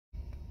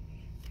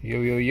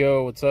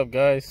Yo, what's up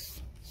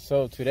guys?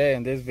 So today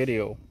in this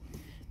video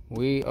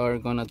we are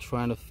gonna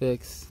try to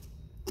fix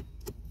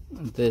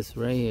this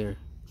right here.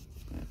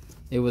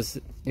 It was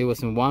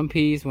in one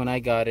piece when I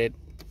got it,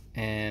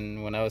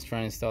 and when I was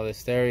trying to install the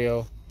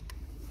stereo,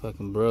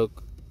 fucking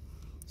broke.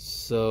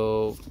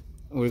 So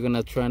we're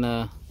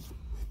probably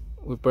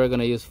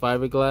gonna use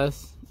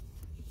fiberglass,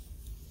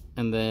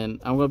 and then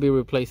I'm gonna be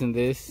replacing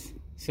this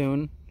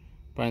soon,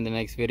 probably in the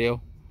next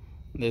video,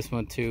 this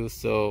one too.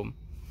 So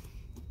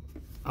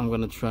I'm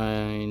gonna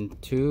try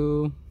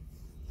to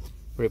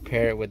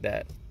repair it with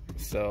that.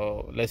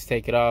 So let's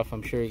take it off.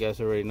 I'm sure you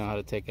guys already know how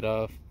to take it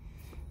off.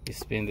 You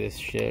spin this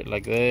shit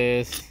like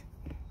this,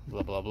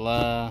 blah blah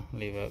blah,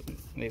 leave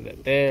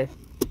that there,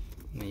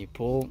 and then you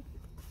pull,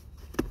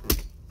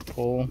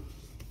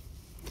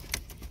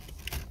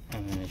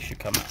 and then it should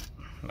come out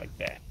like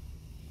that.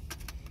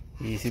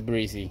 Easy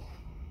breezy.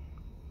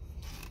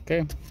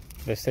 Okay,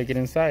 let's take it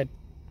inside.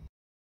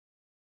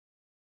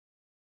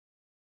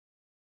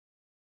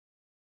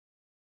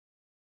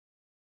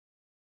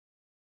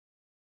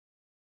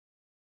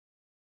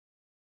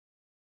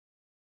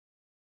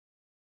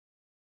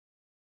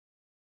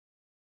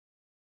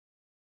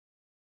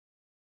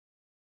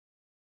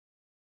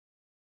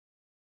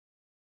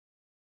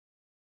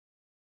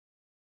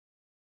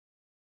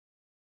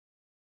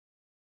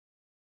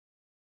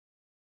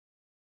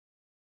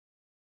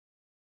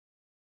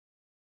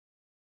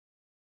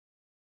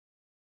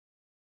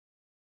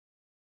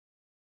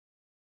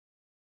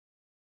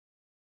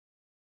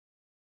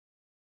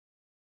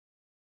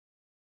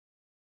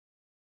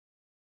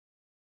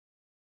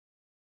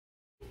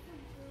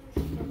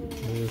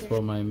 This is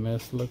what my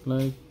mess look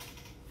like.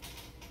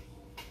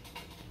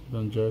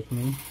 Don't jerk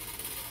me.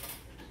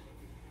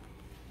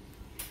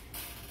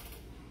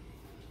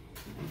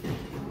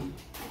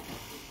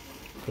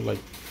 Put like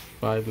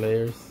 5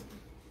 layers.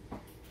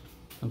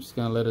 I'm just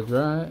gonna let it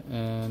dry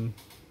and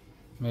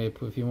maybe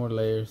put a few more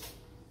layers.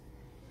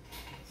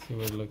 See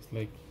what it looks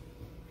like.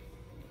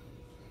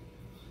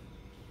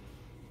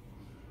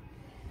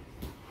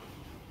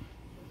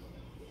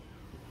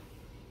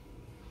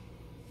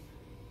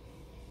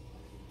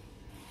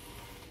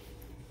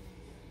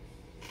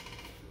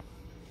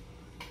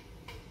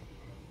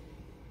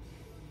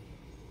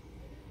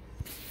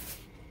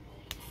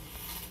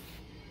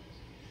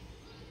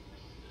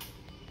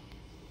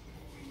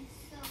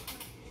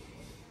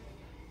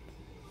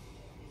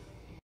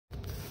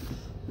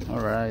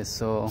 Alright,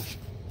 so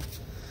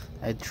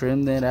I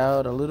trimmed it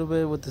out a little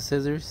bit with the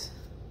scissors,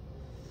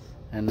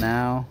 and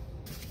now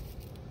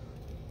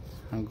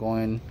I'm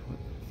going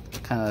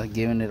kind of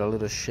giving it a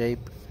little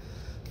shape.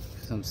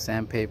 Some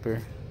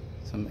sandpaper,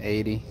 some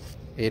 80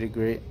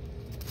 grit,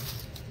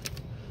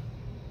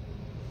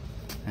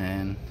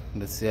 and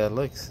let's see how it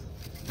looks.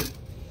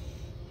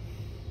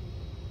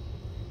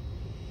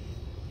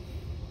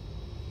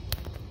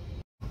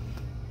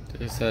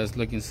 This is how it's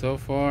looking so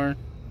far.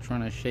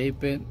 Trying to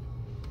shape it.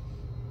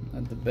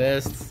 Not the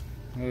best,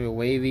 a little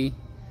wavy,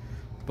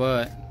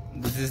 but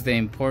this is the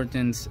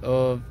importance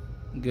of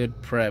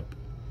good prep.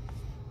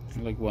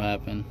 Look what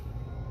happened.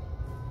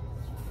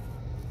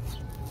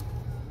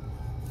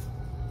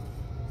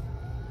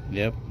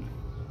 Yep,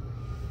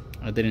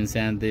 I didn't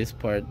sand this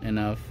part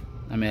enough.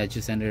 I mean, I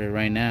just sanded it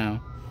right now,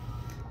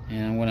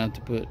 and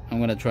I'm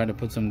gonna try to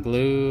put some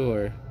glue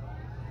or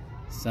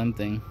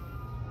something.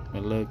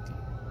 But look,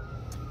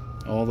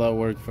 all that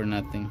work for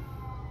nothing.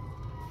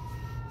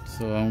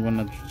 So I'm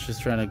gonna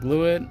just try to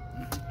glue it,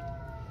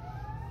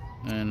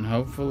 and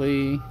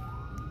hopefully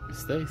it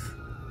stays.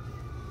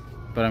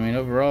 But I mean,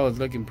 overall it's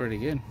looking pretty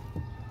good.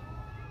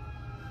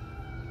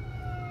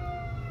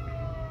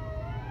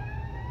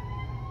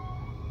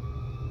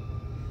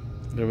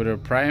 A little bit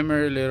of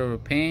primer, a little bit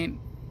of paint,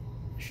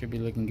 should be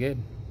looking good.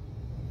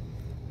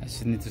 I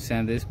just need to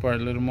sand this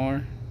part a little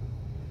more,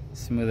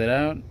 smooth it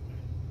out,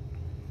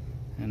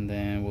 and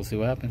then we'll see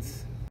what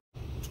happens.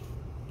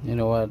 You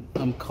know what,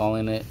 I'm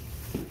calling it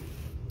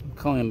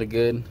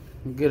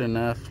good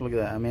enough. Look at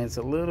that. I mean, it's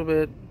a little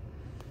bit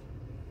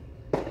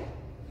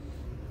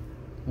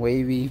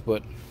wavy,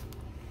 but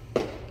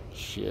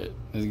shit,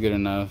 it's good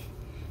enough.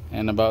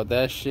 And about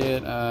that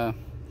shit,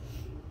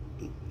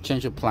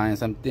 change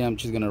appliance. I'm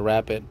just gonna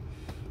wrap it.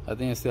 I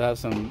think I still have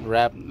some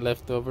wrap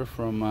left over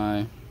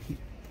from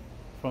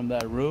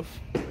that roof,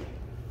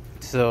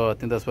 so I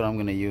think that's what I'm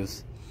gonna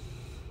use.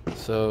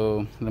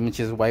 So let me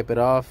just wipe it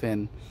off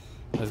and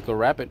let's go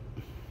wrap it.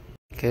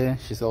 Okay,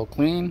 she's all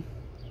clean.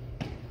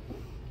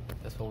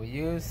 That's what we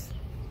use.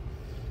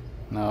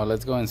 Now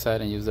let's go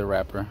inside and use the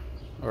wrapper,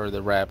 or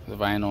the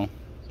vinyl.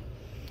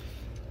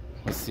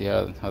 Let's see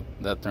how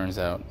that turns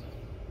out.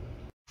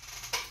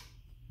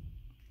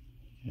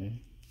 Okay,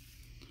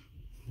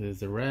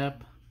 there's the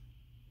wrap.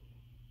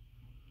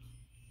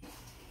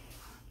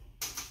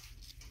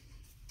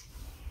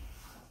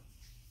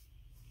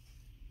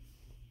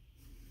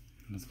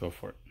 Let's go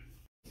for it.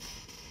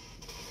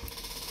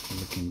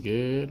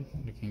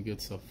 Looking good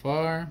so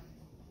far.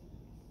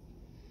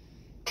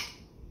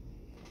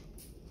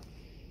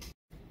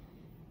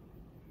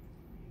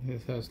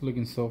 This is how it's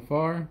looking so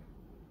far.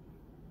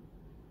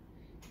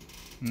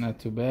 Not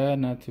too bad,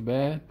 not too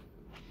bad.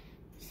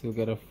 Still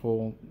got a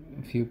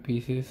few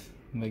pieces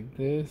like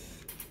this,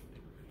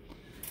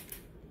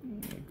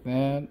 like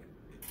that.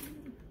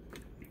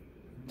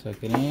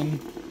 Tuck it in.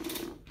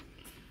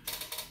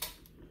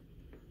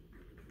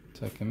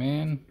 Tuck them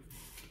in.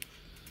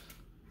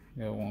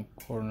 Got one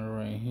corner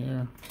right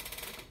here.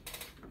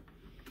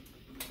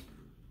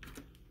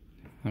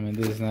 I mean,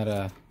 this is not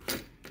a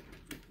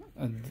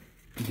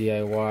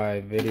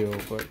DIY video,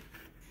 but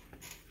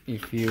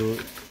if you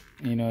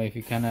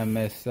kind of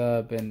mess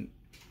up and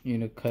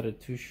cut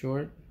it too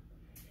short,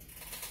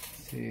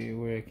 see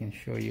where I can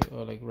show you.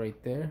 Oh, like right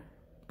there.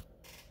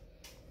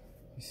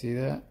 You see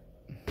that?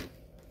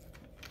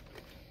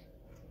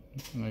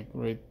 Like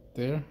right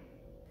there,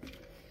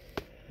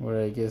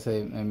 where I guess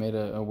I made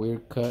a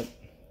weird cut.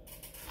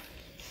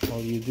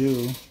 All you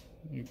do,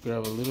 you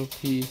grab a little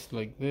piece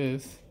like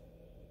this,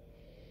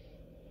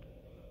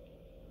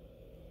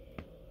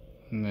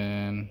 and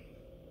then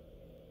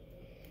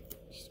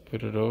just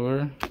put it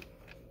over,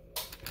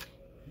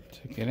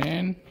 tuck it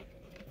in,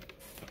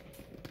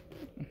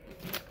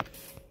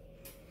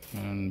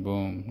 and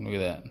boom, look at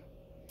that.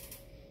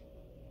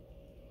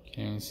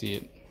 Can't even see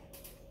it.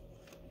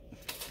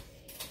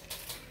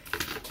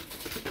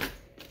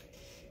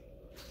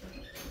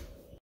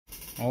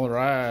 All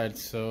right,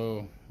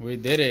 so we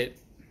did it.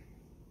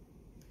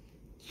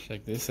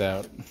 Check this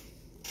out.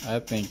 I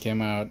think it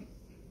came out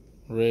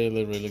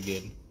really, really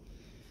good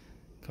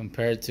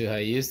compared to how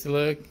it used to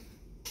look.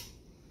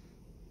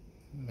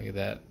 Look at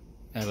that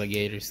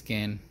alligator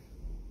skin.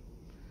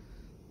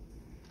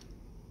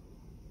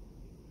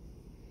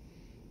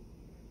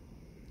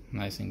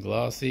 Nice and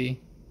glossy.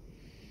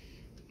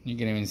 You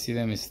can even see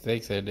the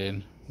mistakes I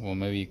did. Well,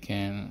 maybe you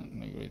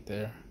can, like right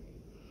there.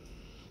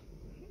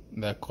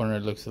 That corner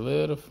looks a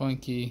little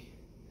funky,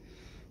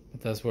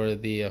 but that's where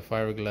the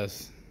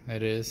fiberglass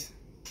it is.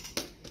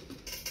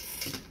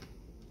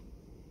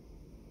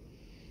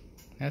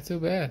 Not too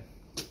bad.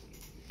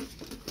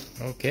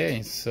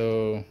 Okay,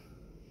 so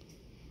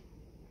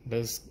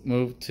let's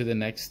move to the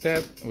next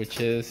step,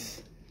 which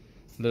is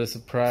a little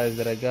surprise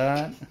that I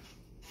got.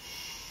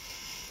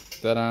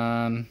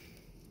 Ta-da!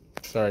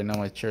 Sorry, now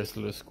my chair's a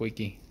little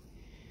squeaky.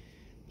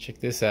 Check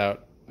this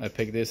out. I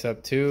picked this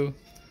up too.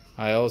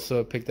 I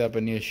also picked up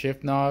a new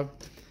shift knob,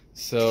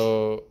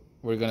 so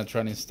we're gonna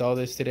try to install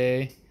this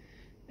today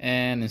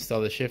and install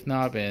the shift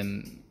knob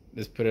and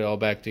just put it all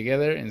back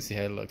together and see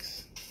how it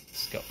looks.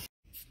 Let's go.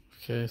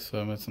 Okay, so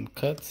I made some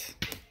cuts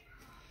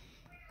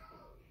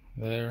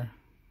there,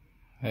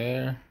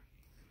 there,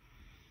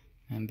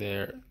 and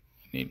there. I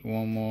need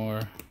one more,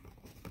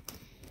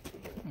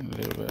 a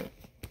little bit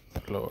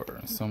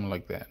lower, something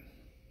like that.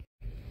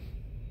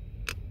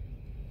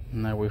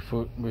 Now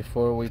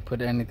before we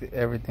put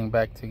everything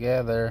back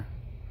together,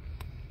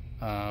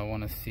 I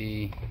want to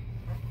see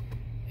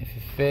if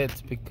it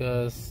fits,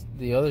 because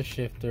the other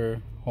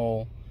shifter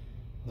hole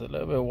is a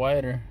little bit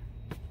wider.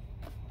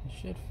 It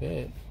should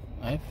fit,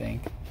 I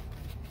think.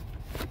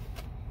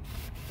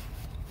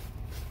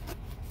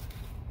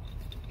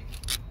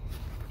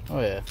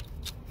 Oh yeah,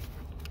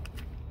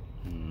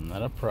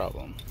 not a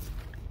problem.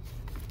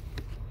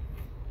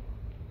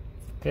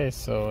 Okay,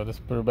 so let's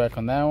put it back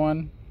on that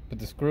one, put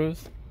the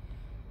screws,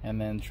 and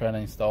then try to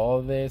install all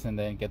of this and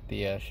then get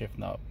the shift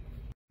knob.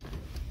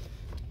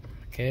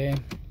 Okay,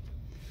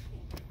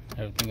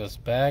 everything goes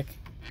back,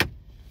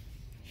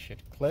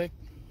 should click.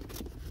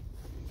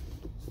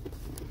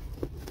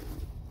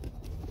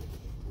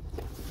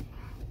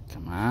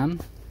 Come on,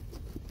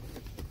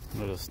 a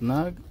little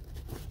snug.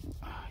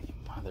 Oh, you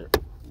mother,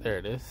 there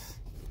it is.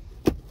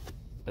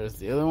 There's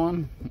the other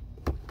one.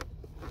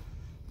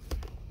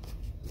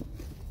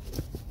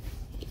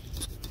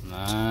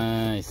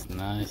 Nice,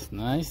 nice,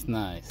 nice,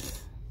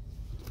 nice.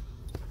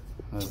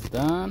 That's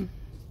done.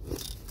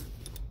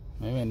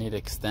 Maybe I need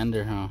an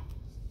extender, huh?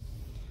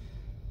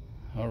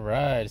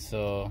 Alright,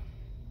 so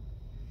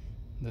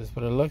this is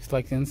what it looks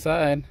like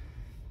inside.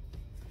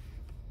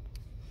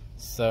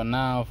 So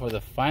now for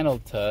the final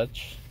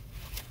touch.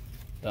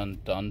 Dun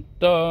dun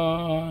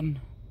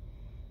dun.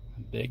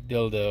 Big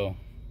dildo.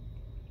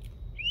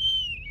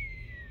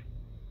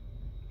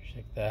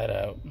 Check that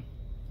out.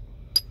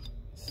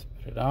 Let's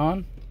put it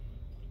on.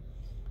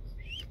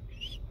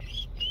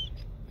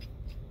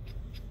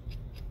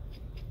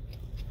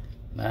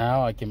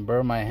 Now I can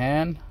burn my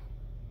hand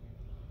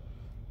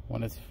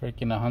when it's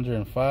freaking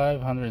 105,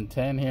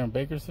 110 here in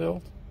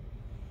Bakersfield.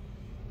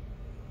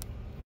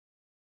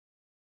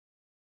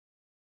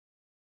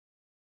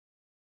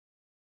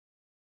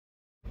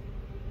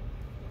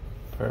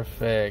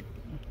 Perfect.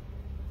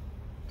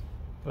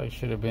 Like,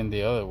 should have been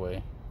the other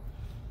way.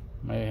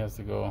 Maybe it has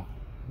to go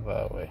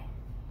that way.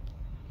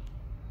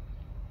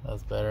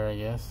 That's better, I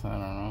guess. I don't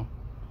know.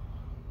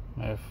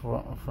 Maybe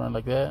front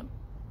like that.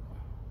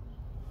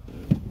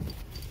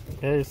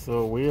 Okay,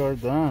 so we are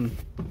done.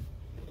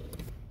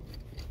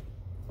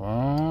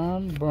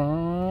 Boom,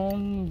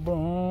 boom,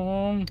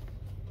 boom,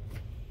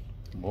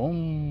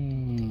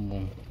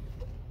 boom.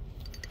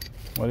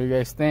 What do you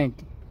guys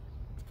think?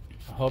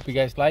 I hope you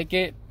guys like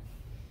it.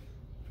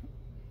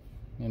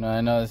 You know, I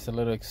know it's a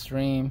little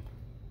extreme,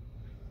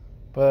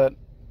 but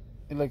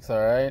it looks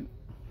alright.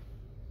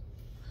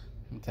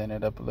 Tighten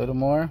it up a little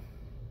more.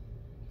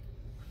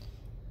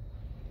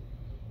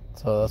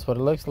 So that's what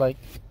it looks like.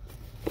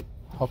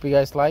 Hope you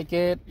guys like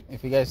it.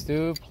 If you guys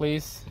do,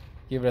 please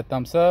give it a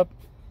thumbs up.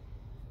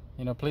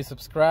 You know, please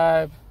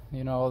subscribe.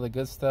 You know, all the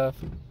good stuff.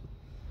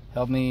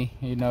 Help me,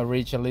 you know,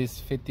 reach at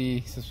least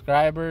 50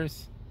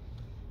 subscribers.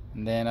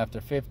 And then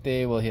after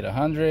 50, we'll hit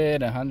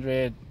 100,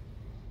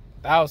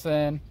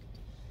 100,000.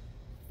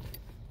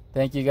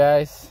 Thank you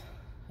guys.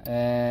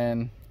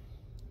 And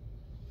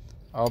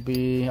I'll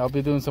be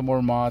doing some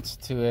more mods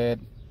to it.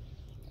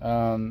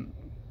 I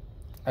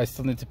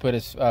still need to put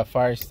a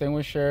fire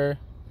extinguisher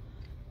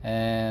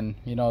and,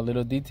 you know,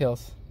 little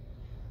details.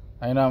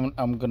 I know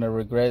I'm gonna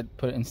regret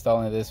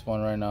installing this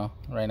one right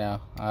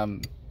now.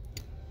 I'm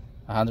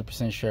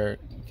 100% sure,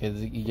 because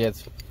it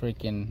gets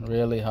freaking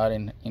really hot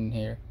in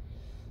here.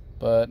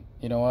 But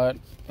you know what?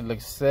 It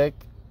looks sick.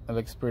 It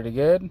looks pretty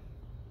good.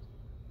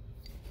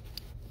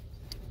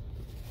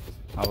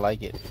 I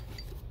like it.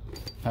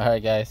 All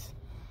right, guys.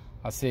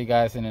 I'll see you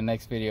guys in the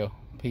next video.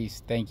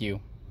 Peace. Thank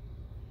you.